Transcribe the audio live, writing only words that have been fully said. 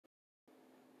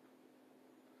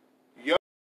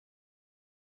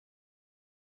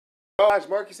Oh, guys,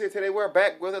 Marcus here. Today we're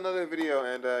back with another video,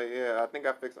 and yeah, I think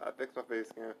I fixed my face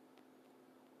scan.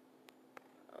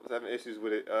 I was having issues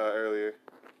with it earlier.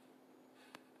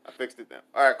 I fixed it now.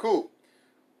 All right, cool.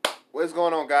 What's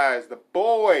going on, guys? The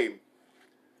boy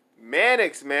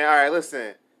Mannix, man. All right,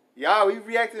 listen, y'all. We've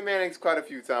reacted to Mannix quite a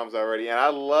few times already, and I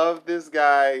love this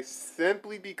guy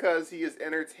simply because he is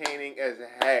entertaining as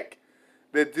heck.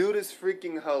 The dude is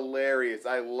freaking hilarious.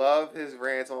 I love his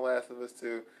rants on Last of Us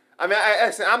 2. I mean,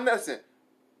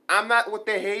 I'm not what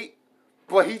they hate,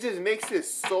 but he just makes it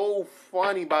so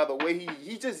funny by the way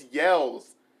he just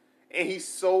yells. And he's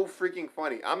so freaking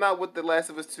funny. I'm not with the Last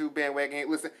of Us 2 bandwagon hate.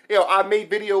 Listen, I made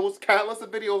videos, countless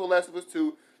of videos on Last of Us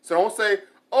 2. So don't say,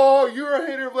 oh, you're a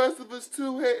hater of Last of Us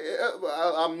 2. Hey,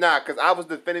 I'm not, because I was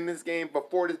defending this game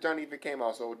before this journey even came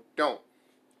out. So don't.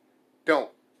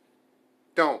 No.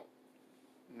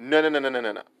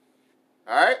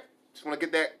 Alright? Just want to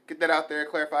get that out there,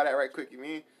 clarify that right quick, you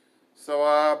mean?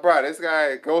 So, bro, this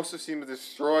guy, Ghost of Tsushima,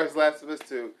 destroys Last of Us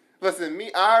 2. Listen,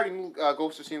 I already knew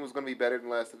Ghost of Tsushima was going to be better than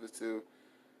Last of Us 2.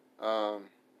 I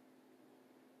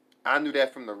knew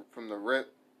that from the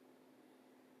rip,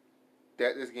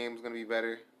 that this game was going to be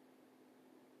better.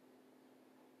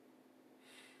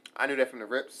 I knew that from the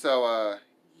rip, so,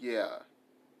 yeah.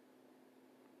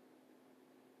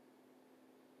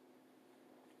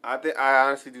 I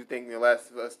honestly do think The Last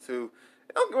of Us 2,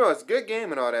 don't get me wrong, it's a good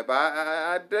game and all that, but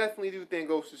I definitely do think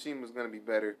Ghost of Tsushima is going to be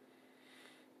better.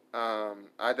 I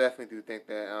definitely do think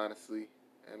that, honestly,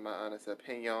 in my honest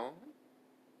opinion.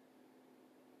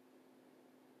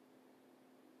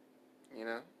 You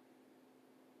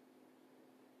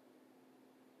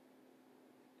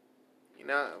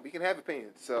know, we can have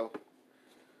opinions, so...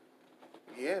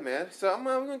 Yeah, man. So I'm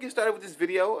going to get started with this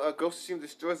video. Ghost of Tsushima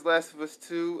destroys Last of Us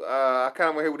 2. I kind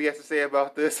of want to hear what he has to say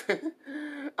about this.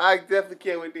 I definitely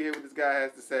can't wait to hear what this guy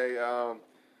has to say.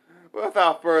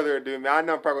 Without further ado, man, I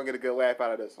know I'm probably going to get a good laugh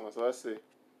out of this one, so let's see.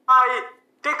 My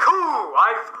Deku,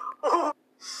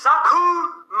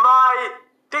 Saku, my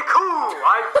Deku.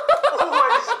 I've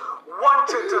always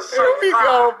wanted to say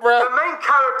that. The main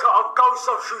character of Ghost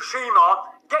of Tsushima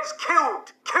gets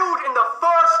killed in the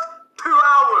first 2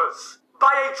 hours. By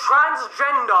a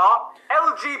transgender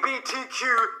LGBTQ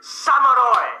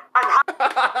samurai. And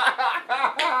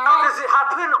how does it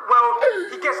happen? Well,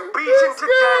 he gets beaten to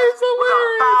death with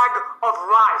a bag of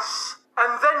rice.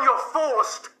 And then you're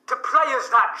forced to play as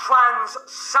that trans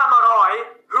samurai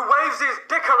who waves his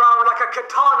dick around like a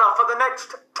katana for the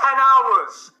next 10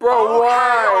 hours. Bro,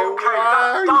 why? Okay,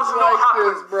 that does not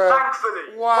happen,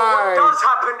 thankfully. Why? But what does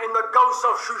happen in the Ghost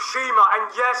of Tsushima,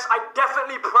 and yes, I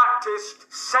definitely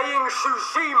practiced saying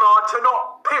Tsushima to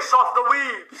not piss off the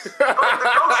weebs. But in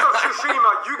the Ghost of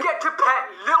Tsushima, you get to pet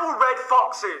little red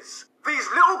foxes. These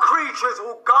little creatures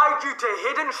will guide you to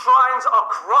hidden shrines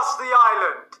across the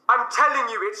island. I'm telling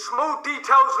you, it's small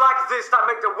details like this that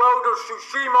make the world of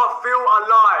Tsushima feel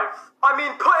alive. I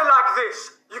mean, put it like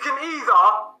this. You can either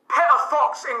pet a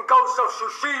fox in Ghost of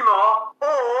Tsushima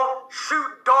or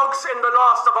shoot dogs in The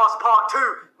Last of Us Part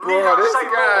 2. Bro, this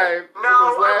guy...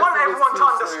 Now, I want everyone to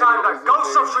understand that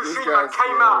Ghost of Tsushima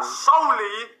came out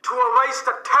solely to erase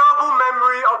the terrible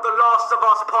memory of The Last of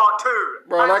Us Part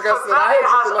 2. Bro, like I said, I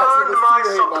has earned my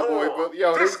support. boy, but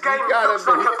yo, this game looks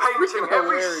like a painting.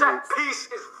 Every set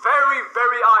piece is very,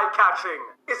 very eye-catching.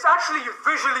 It's actually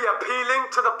visually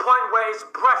appealing to the point where it's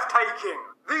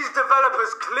breathtaking. These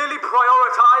developers clearly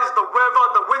prioritize the weather,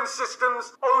 the wind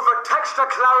systems, over texture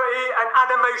clarity and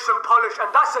animation polish, and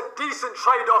that's a decent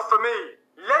trade-off for me.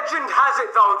 Legend has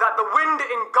it, though, that the wind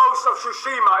in Ghost of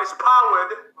Tsushima is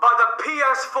powered by the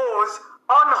PS4's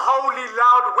unholy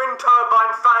loud wind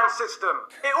turbine fan system.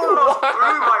 It almost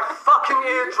blew my fucking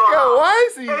eardrum. Yo, why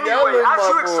is he yelling, as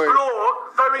you explore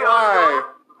very early,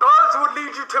 birds would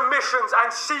lead you to missions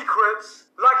and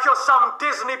secrets like you're some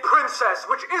Disney princess,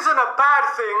 which isn't a bad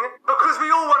thing, because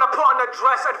we all want to put on a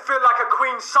dress and feel like a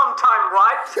queen sometime,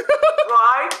 right?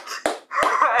 Right?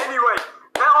 Anyway,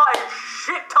 there are a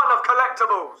shit ton of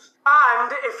collectibles. And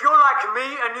if you're like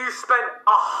me and you spent 100+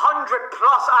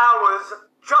 hours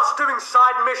just doing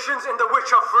side missions in The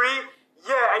Witcher 3,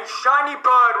 yeah, a shiny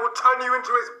bird will turn you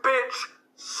into his bitch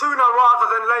sooner rather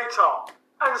than later.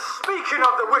 And speaking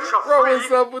of The Witcher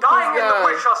 3, dying in The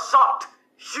Witcher sucked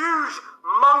huge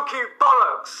monkey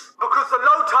bollocks, because the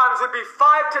load times would be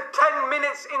 5 to 10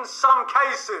 minutes in some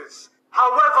cases.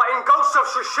 However, in Ghost of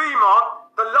Tsushima,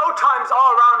 the load times are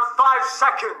around 5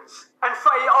 seconds. And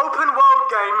for an open world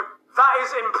game, that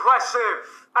is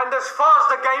impressive. And as far as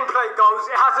the gameplay goes,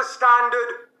 it has a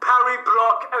standard parry,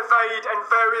 block, evade, and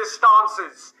various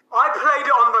stances. I played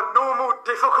it on the normal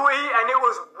difficulty, and it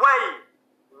was way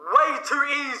too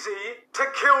easy to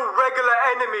kill regular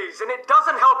enemies, and it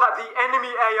doesn't help that the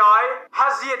enemy AI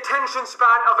has the attention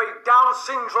span of a Down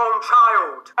syndrome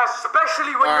child.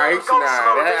 Especially when you're in ghost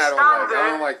mode, they stand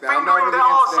there fingering their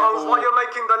arseholes while you're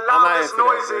making the loudest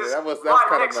noises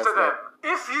right next to them.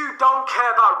 If you don't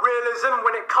care about realism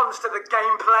when it comes to the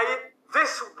gameplay,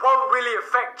 this won't really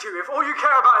affect you. If all you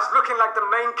care about is looking like the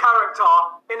main character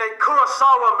in a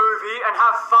Kurosawa movie and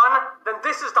have fun, then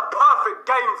this is the perfect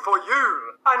game for you.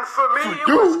 And for me, it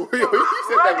was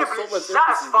incredibly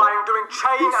satisfying doing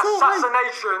chain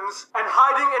assassinations and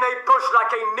hiding in a bush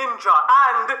like a ninja.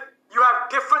 And you have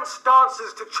different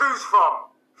stances to choose from.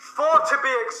 4 to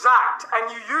be exact, and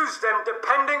you use them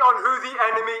depending on who the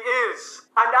enemy is.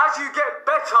 And as you get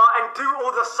better and do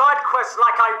all the side quests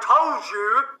like I told you,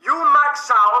 you'll max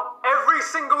out every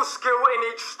single skill in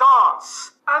each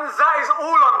stance. And that is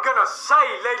all I'm gonna say,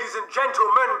 ladies and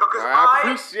gentlemen, because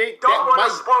I don't want to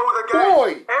spoil the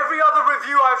game. Every other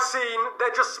review I've seen,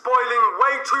 they're just spoiling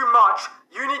way too much.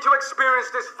 You need to experience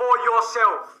this for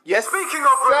yourself. Speaking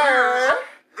of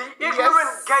reviews, the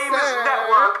Ignorant Gamers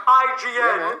Network,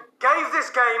 IGN, gave this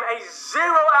game a 0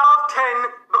 out of 10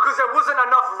 because there wasn't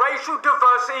enough racial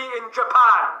diversity in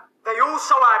Japan. They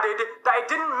also added that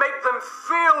it didn't make them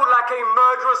feel like a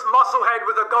murderous musclehead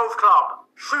with a golf club.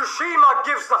 Tsushima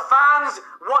gives the fans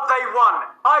what they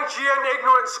want. IGN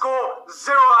Ignorant score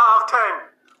 0 out of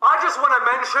 10. I just want to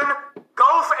mention,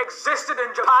 golf existed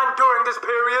in Japan during this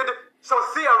period, so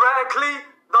theoretically,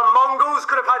 the Mongols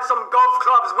could have had some golf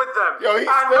clubs with them. Yo, he's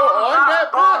still on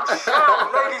that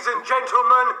bombshell, ladies and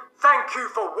gentlemen, thank you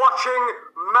for watching.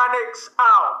 Manix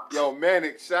out. Yo,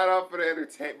 Manix, shout out for the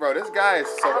entertainment. Bro, this guy is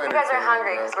so entertaining. I hope you guys are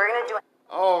hungry, because we're going to do it.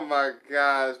 Oh my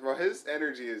gosh, bro. His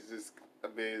energy is just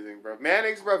amazing, bro.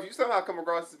 Manix, bro, if you somehow come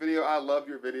across this video, I love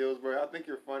your videos, bro. I think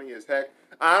you're funny as heck.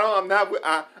 I'm not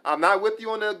with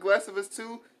you on the aggressiveness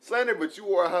too, slander, but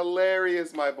you are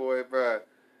hilarious, my boy, bro.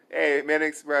 Hey,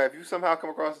 Manix, bro, if you somehow come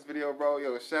across this video, bro,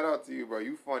 yo, shout out to you, bro.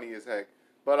 You funny as heck.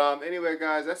 But anyway,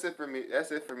 guys, that's it for me.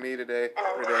 That's it for me today.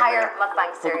 An entire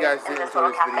mukbang series. Hope you guys did enjoy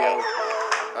this video.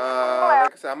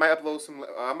 Like I said, I might upload some.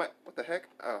 What the heck?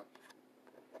 Oh,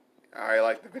 I already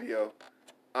liked the video.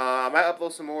 I might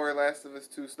upload some more Last of Us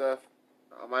 2 stuff.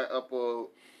 I might upload.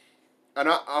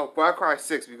 Far Cry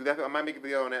 6. I might make a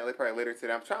video on that probably later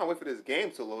today. I'm trying to wait for this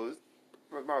game to load. It's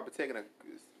probably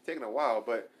taking a while,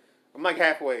 but I'm like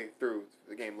halfway through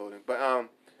the game loading. But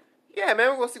yeah, man,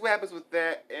 we're gonna see what happens with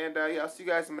that. And yeah, I'll see you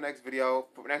guys in my next video.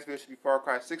 The next video should be Far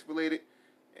Cry 6 related.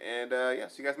 And yeah,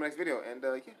 see you guys in my next video. And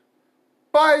yeah,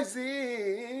 bye, Z.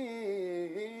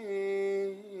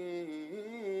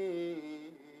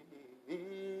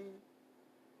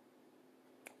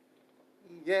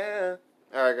 Yeah.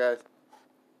 All right, guys.